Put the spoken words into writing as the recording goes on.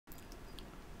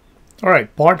All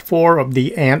right, part 4 of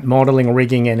the ant modeling,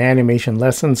 rigging, and animation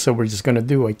lesson. So we're just going to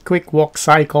do a quick walk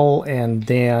cycle, and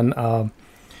then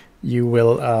you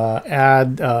will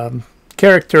add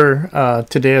character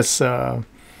to this.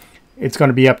 It's going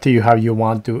to be up to you how you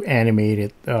want to animate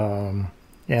it, and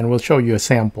we'll show you a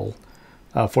sample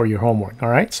for your homework. All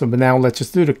right, so but now let's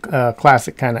just do the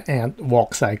classic kind of ant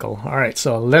walk cycle. All right,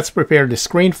 so let's prepare the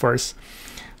screen first.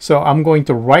 So I'm going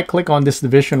to right click on this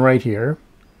division right here.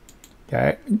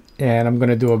 Okay, and I'm going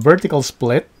to do a vertical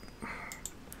split,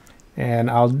 and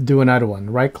I'll do another one.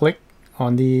 Right click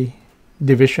on the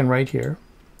division right here.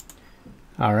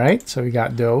 All right, so we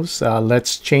got those.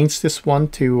 Let's change this one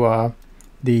to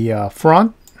the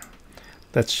front.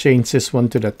 Let's change this one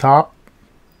to the top,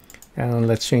 and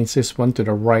let's change this one to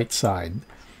the right side.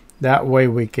 That way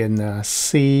we can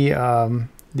see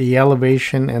the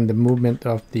elevation and the movement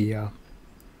of the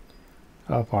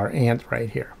of our ant right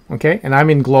here. Okay, and I'm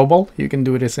in global. You can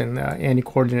do this in any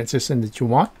coordinate system that you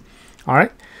want. All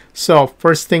right, so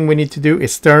first thing we need to do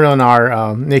is turn on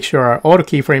our make sure our auto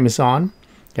keyframe is on.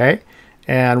 Okay,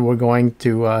 and we're going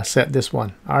to set this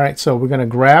one. All right, so we're going to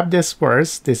grab this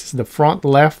first. This is the front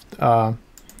left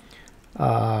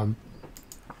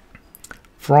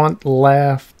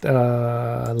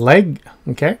leg.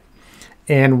 Okay,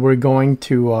 and we're going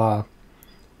to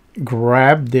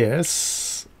grab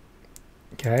this.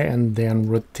 Okay, and then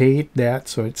rotate that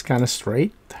so it's kind of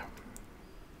straight,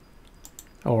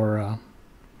 or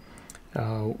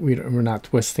we're not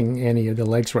twisting any of the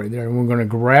legs right there. And we're going to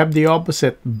grab the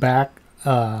opposite back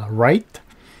right,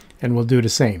 and we'll do the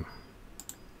same.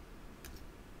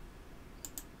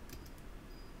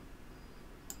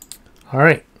 All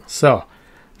right, so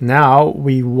now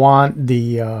we want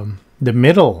the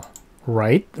middle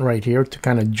right here to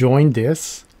kind of join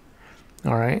this.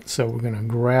 All right, so we're going to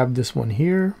grab this one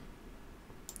here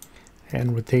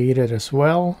and rotate it as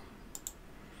well.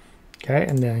 Okay,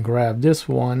 and then grab this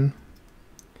one,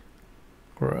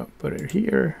 put it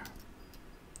here.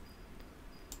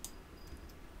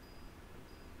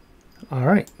 All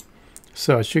right,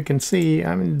 so as you can see,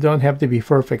 I mean, don't have to be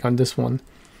perfect on this one.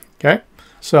 Okay,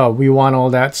 so we want all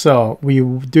that. So we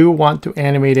do want to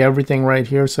animate everything right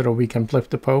here so that we can flip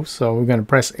the post. So we're going to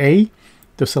press A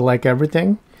to select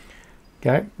everything.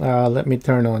 Okay, let me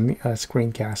turn on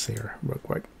screencast here real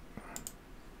quick.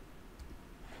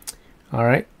 All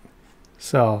right,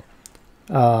 so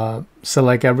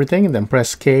select everything and then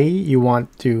press K. You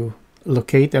want to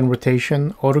locate and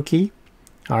rotation auto key.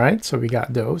 All right, so we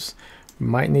got those. We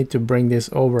might need to bring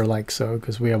this over like so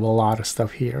because we have a lot of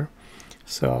stuff here.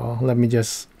 So let me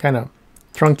just kind of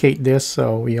truncate this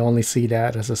so we only see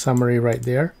that as a summary right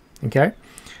there. Okay.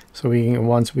 So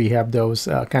once we have those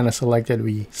kind of selected,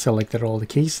 we selected all the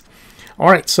keys. All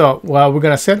right, so we're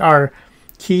going to set our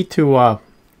key to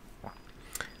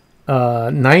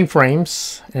 9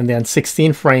 frames and then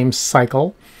 16 frames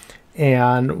cycle.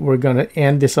 And we're going to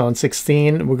end this on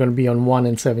 16. We're going to be on 1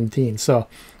 and 17. So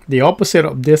the opposite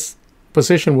of this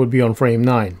position would be on frame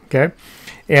 9, okay?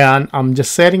 And I'm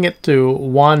just setting it to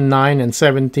 1, 9, and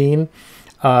 17.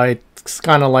 It's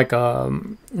kind of like a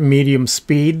medium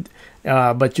speed.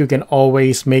 But you can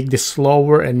always make this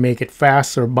slower and make it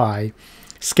faster by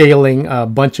scaling,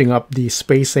 bunching up the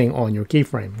spacing on your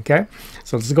keyframe. Okay,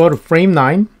 so let's go to frame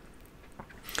 9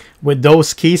 with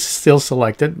those keys still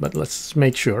selected, but let's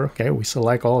make sure. Okay, we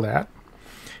select all that,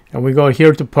 and we go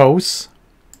here to pose.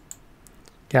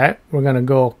 Okay, we're gonna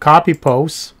go copy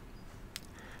pose.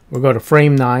 We'll go to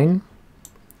frame 9.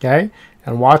 Okay,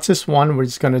 and watch this one. We're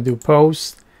just gonna do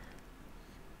post,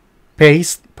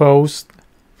 paste, post,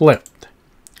 flipped.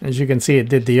 As you can see, it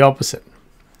did the opposite.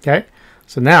 Okay,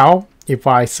 so now if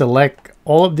I select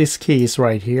all of these keys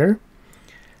right here,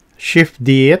 shift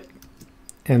D it,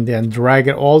 and then drag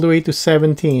it all the way to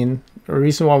 17. The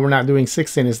reason why we're not doing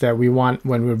 16 is that we want,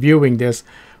 when we're viewing this,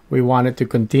 we want it to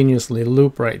continuously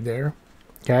loop right there.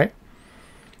 Okay,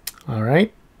 all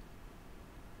right,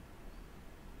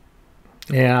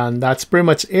 and that's pretty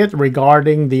much it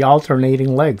regarding the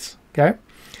alternating legs. Okay,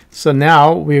 so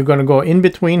now we're going to go in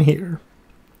between here.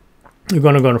 We're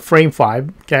going to go to frame 5.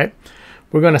 Okay,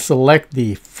 we're going to select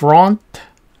the front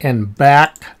and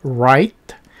back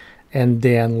right, and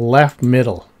then left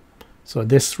middle. So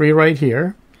this 3 right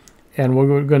here, and what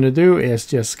we're going to do is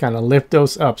just kind of lift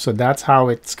those up. So that's how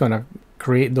it's going to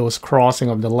create those crossing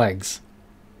of the legs.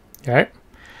 Okay,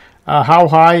 how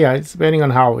high? It's depending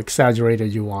on how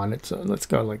exaggerated you want it. So let's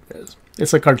go like this.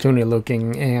 It's a cartoony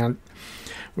looking, and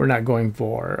we're not going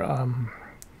for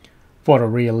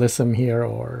photorealism here,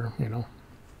 or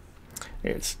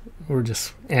we're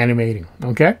just animating.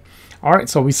 Okay, all right,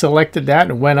 so we selected that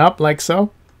and went up like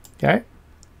so. Okay,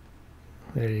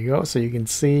 There you go. So you can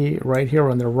see right here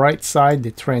on the right side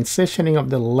the transitioning of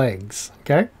the legs.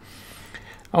 Okay.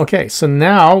 Okay, so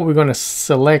now we're going to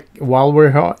select, while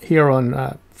we're here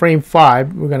on frame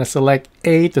 5, we're going to select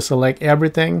A to select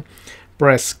everything.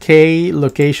 Press K,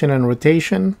 location and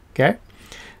rotation. Okay.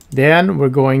 Then we're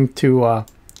going to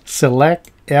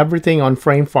select everything on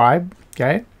frame 5.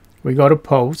 Okay. We go to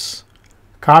pose,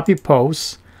 copy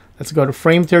pose. Let's go to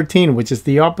frame 13, which is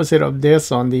the opposite of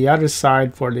this on the other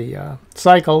side for the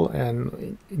cycle,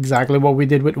 and exactly what we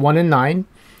did with 1 and 9.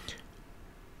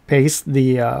 Paste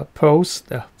the pose,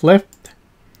 the flipped.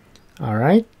 All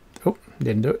right. Oh,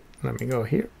 didn't do it. Let me go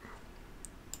here.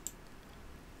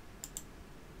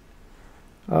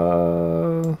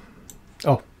 Oh,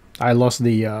 I lost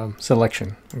the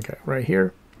selection. Okay, right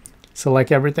here.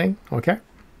 Select everything. Okay.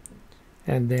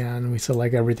 And then we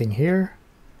select everything here.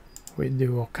 We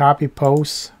do a copy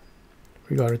pose.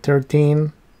 We go to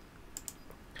 13.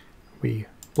 We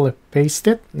flip paste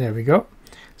it. There we go.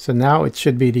 So now it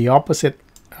should be the opposite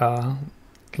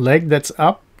leg that's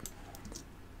up.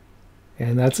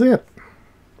 And that's it.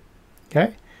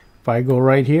 Okay. If I go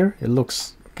right here, it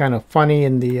looks kind of funny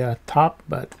in the top,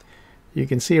 but you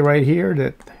can see right here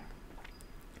that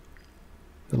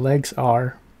the legs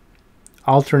are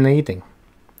alternating.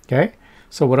 Okay.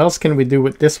 So what else can we do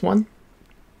with this one?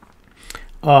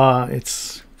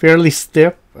 It's fairly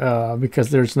stiff because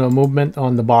there's no movement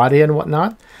on the body and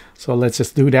whatnot. So let's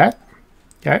just do that.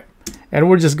 Okay. And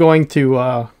we're just going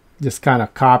to just kind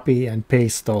of copy and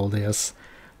paste all this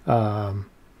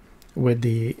with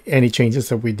any changes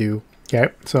that we do.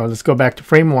 Okay. So let's go back to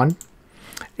frame 1.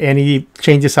 Any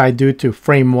changes I do to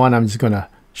frame 1, I'm just going to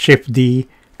Shift D,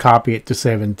 copy it to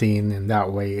 17, and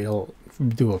that way it'll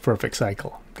do a perfect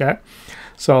cycle. Okay.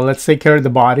 So let's take care of the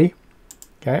body.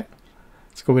 Okay.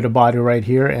 Let's go with the body right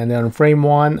here, and then on frame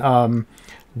 1,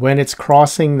 when it's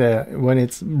crossing when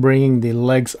it's bringing the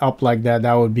legs up like that,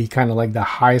 that would be kind of like the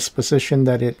highest position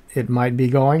that it might be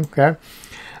going. Okay.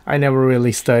 I never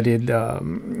really studied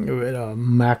with a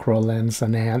macro lens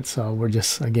and ant, so we're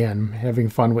just again having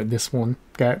fun with this one.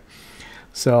 Okay.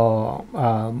 So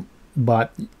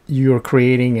but you're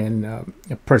creating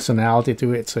a personality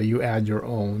to it, so you add your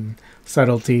own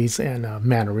subtleties and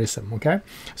mannerism. Okay.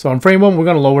 So on frame 1, we're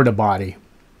going to lower the body.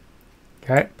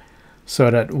 Okay.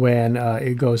 So that when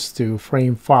it goes to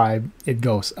frame 5, it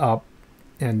goes up,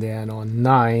 and then on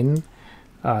 9,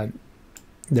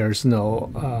 there's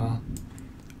no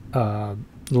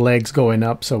legs going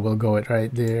up, so we'll go it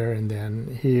right there and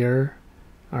then here.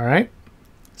 All right.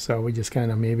 So we just kind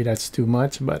of, maybe that's too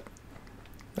much, but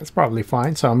that's probably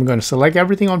fine. So I'm going to select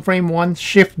everything on frame 1,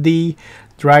 Shift D,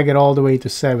 drag it all the way to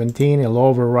 17. It'll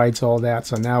overrides all that.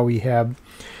 So now we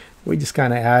just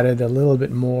kind of added a little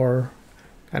bit more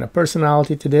kind of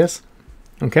personality to this.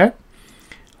 Okay.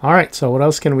 All right. So what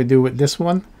else can we do with this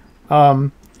one?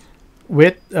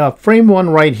 With frame 1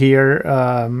 right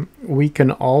here, we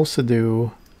can also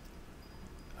do,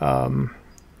 I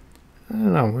don't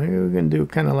know, maybe we can do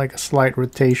kind of like a slight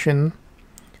rotation.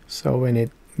 So when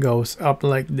it goes up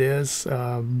like this,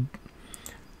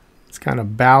 it's kind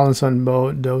of balanced on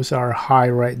both. Those are high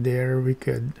right there. We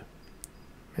could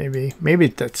maybe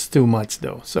that's too much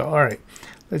though. So all right,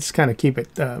 let's kind of keep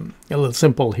it a little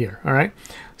simple here. All right.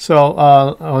 So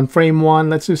on frame 1,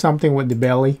 let's do something with the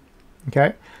belly.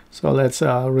 Okay. So let's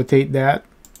rotate that,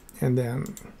 and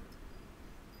then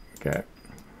okay,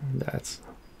 that's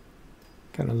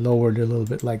kind of lowered a little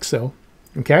bit like so.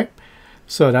 Okay.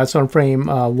 So that's on frame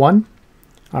 1.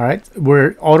 All right,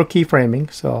 we're auto keyframing.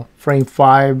 So frame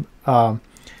 5,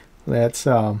 let's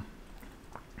frame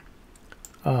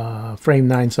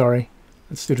 9, sorry.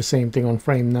 Let's do the same thing on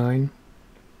frame 9.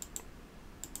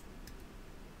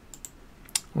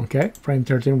 Okay, frame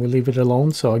 13, we'll leave it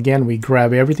alone. So again, we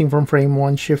grab everything from frame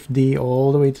 1, Shift D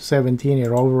all the way to 17. It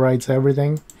overrides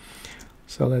everything.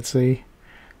 So let's see.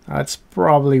 That's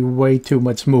probably way too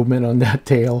much movement on that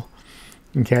tail.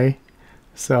 Okay,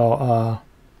 so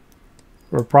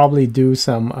we'll probably do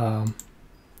some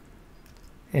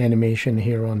animation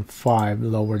here on 5,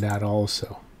 lower that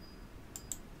also.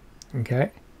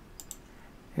 Okay,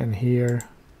 and here,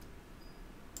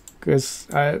 because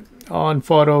on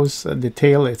photos, the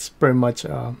tail, it's pretty much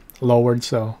lowered,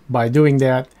 so by doing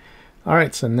that, all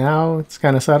right, so now it's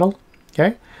kind of subtle.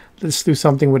 Okay, let's do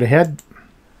something with the head.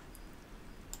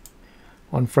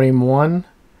 On frame 1,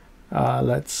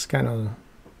 let's kind of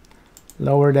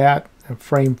lower that.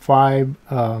 Frame 5,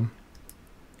 lower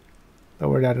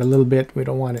that a little bit. We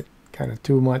don't want it kind of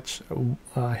too much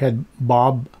head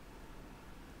bob.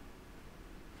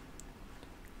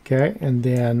 Okay, and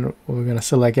then we're going to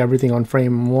select everything on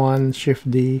frame 1,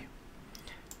 Shift D.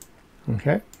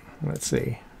 Okay, Let's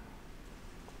see.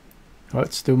 Oh,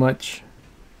 it's too much.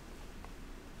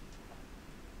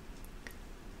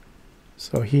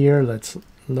 So here, let's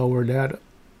lower that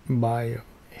by a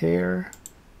hair.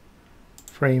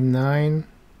 Frame 9.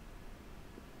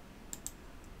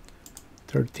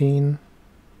 13.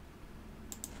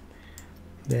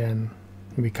 Then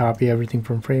we copy everything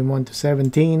from frame 1 to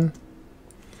 17.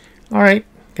 Alright,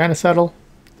 kind of subtle.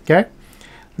 Okay.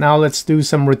 Now let's do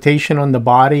some rotation on the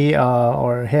body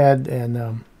or head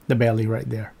and the belly right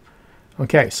there.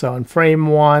 Okay, so in frame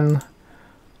 1,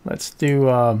 let's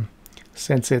do,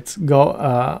 since it's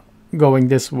going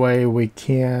this way, we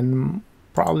can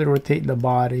probably rotate the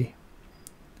body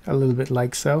a little bit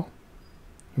like so.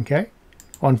 Okay,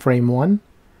 on frame 1.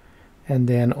 And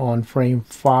then on frame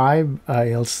 5,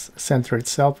 it'll center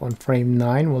itself. On frame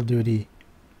 9, we'll do the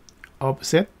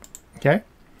opposite. Okay,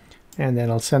 and then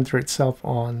it'll center itself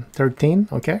on 13.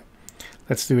 Okay,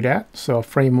 let's do that. So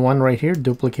frame 1 right here,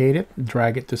 duplicate it,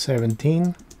 drag it to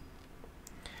 17.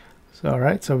 So all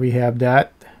right, so we have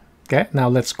that. Okay, now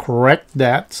let's correct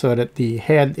that so that the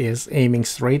head is aiming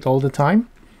straight all the time.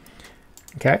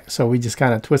 Okay, so we just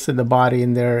kind of twisted the body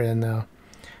in there, and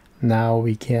now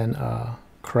we can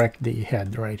correct the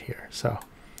head right here. So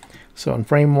on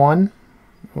frame 1,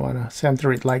 we want to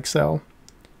center it like so.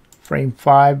 Frame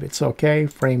 5, it's okay.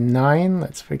 Frame 9,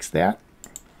 let's fix that.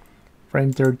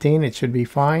 Frame 13, it should be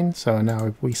fine. So now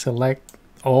if we select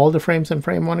all the frames in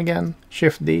frame 1 again,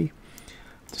 Shift D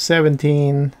to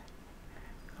 17.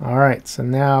 All right, so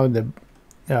now the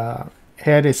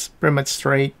head is pretty much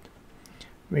straight.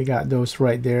 We got those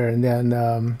right there, and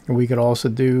then we could also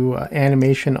do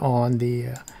animation on the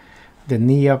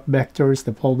knee up vectors,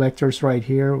 the pull vectors right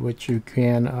here, which you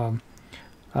can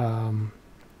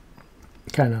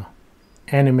kind of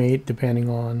animate depending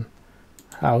on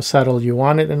how subtle you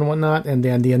want it and whatnot. And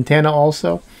then the antenna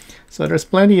also. So there's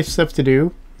plenty of stuff to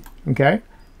do. Okay,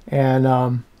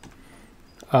 and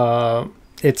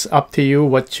it's up to you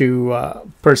what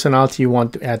personality you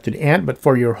want to add to the ant. But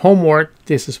for your homework,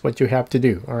 this is what you have to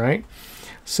do. All right.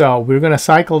 So we're gonna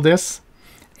cycle this,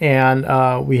 and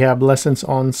we have lessons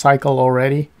on cycle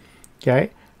already.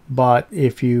 Okay. But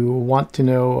if you want to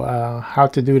know how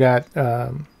to do that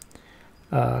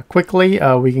quickly,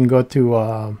 we can go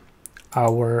to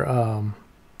our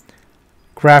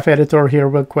graph editor here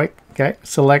real quick. Okay,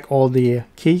 select all the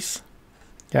keys.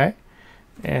 Okay,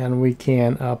 and we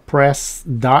can press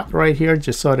dot right here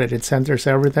just so that it centers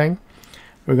everything.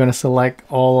 We're going to select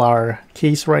all our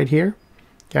keys right here.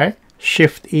 Okay,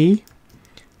 Shift E,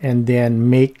 and then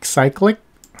make cyclic.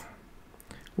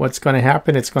 What's going to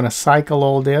happen, it's going to cycle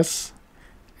all this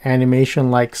animation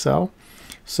like so.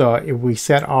 So if we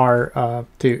set our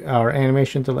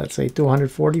animation to, let's say,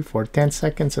 240 for 10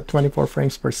 seconds at 24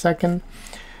 frames per second,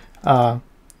 our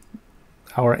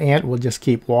ant will just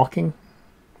keep walking,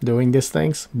 doing these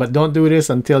things. But don't do this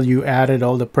until you added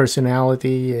all the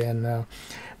personality and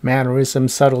mannerism,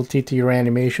 subtlety to your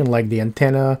animation, like the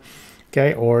antenna,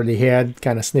 okay, or the head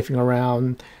kind of sniffing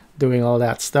around, doing all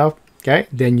that stuff. Okay,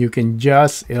 then you can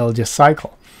it'll just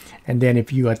cycle. And then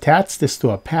if you attach this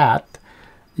to a path,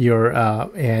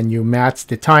 and you match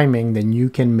the timing, then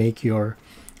you can make your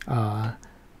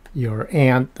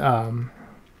ant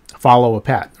follow a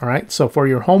path. All right, so for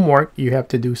your homework, you have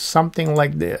to do something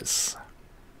like this.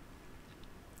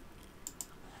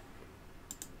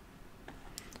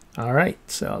 All right,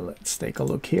 so let's take a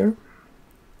look here.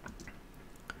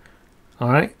 All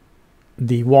right,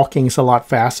 the walking is a lot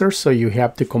faster, so you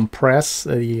have to compress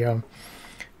the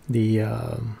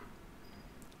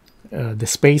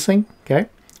spacing. Okay,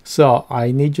 so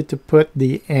I need you to put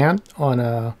the ant on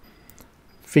a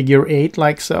figure 8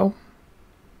 like so.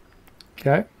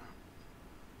 Okay,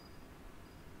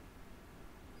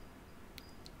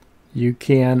 you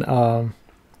can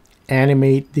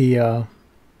animate the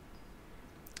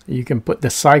you can put the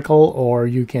cycle, or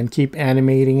you can keep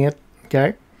animating it.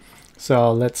 Okay,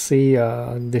 so let's see,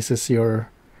 this is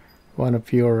one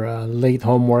of your late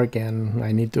homework, and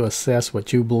I need to assess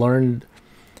what you've learned,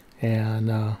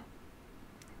 and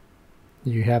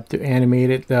you have to animate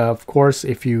it. Of course,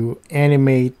 if you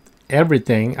animate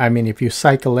everything, I mean, if you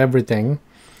cycle everything,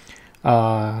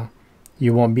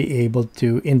 you won't be able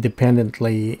to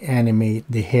independently animate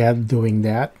the head doing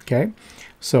that. Okay,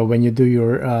 so when you do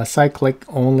your cyclic,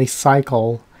 only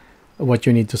cycle what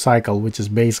you need to cycle, which is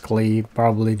basically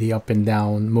probably the up and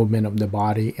down movement of the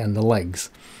body and the legs.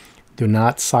 Do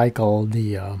not cycle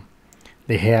the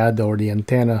head or the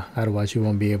antenna, otherwise you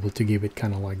won't be able to give it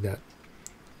kind of like that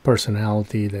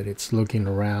personality that it's looking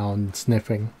around,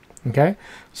 sniffing. Okay,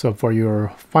 so for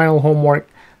your final homework,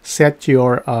 set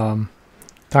your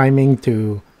timing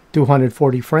to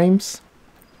 240 frames.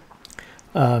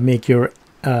 Make your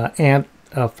ant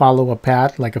follow a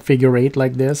path like a figure 8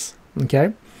 like this,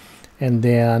 okay? And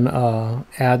then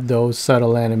add those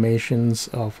subtle animations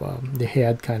of the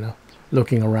head kind of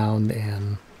looking around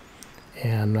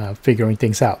and figuring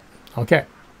things out. Okay.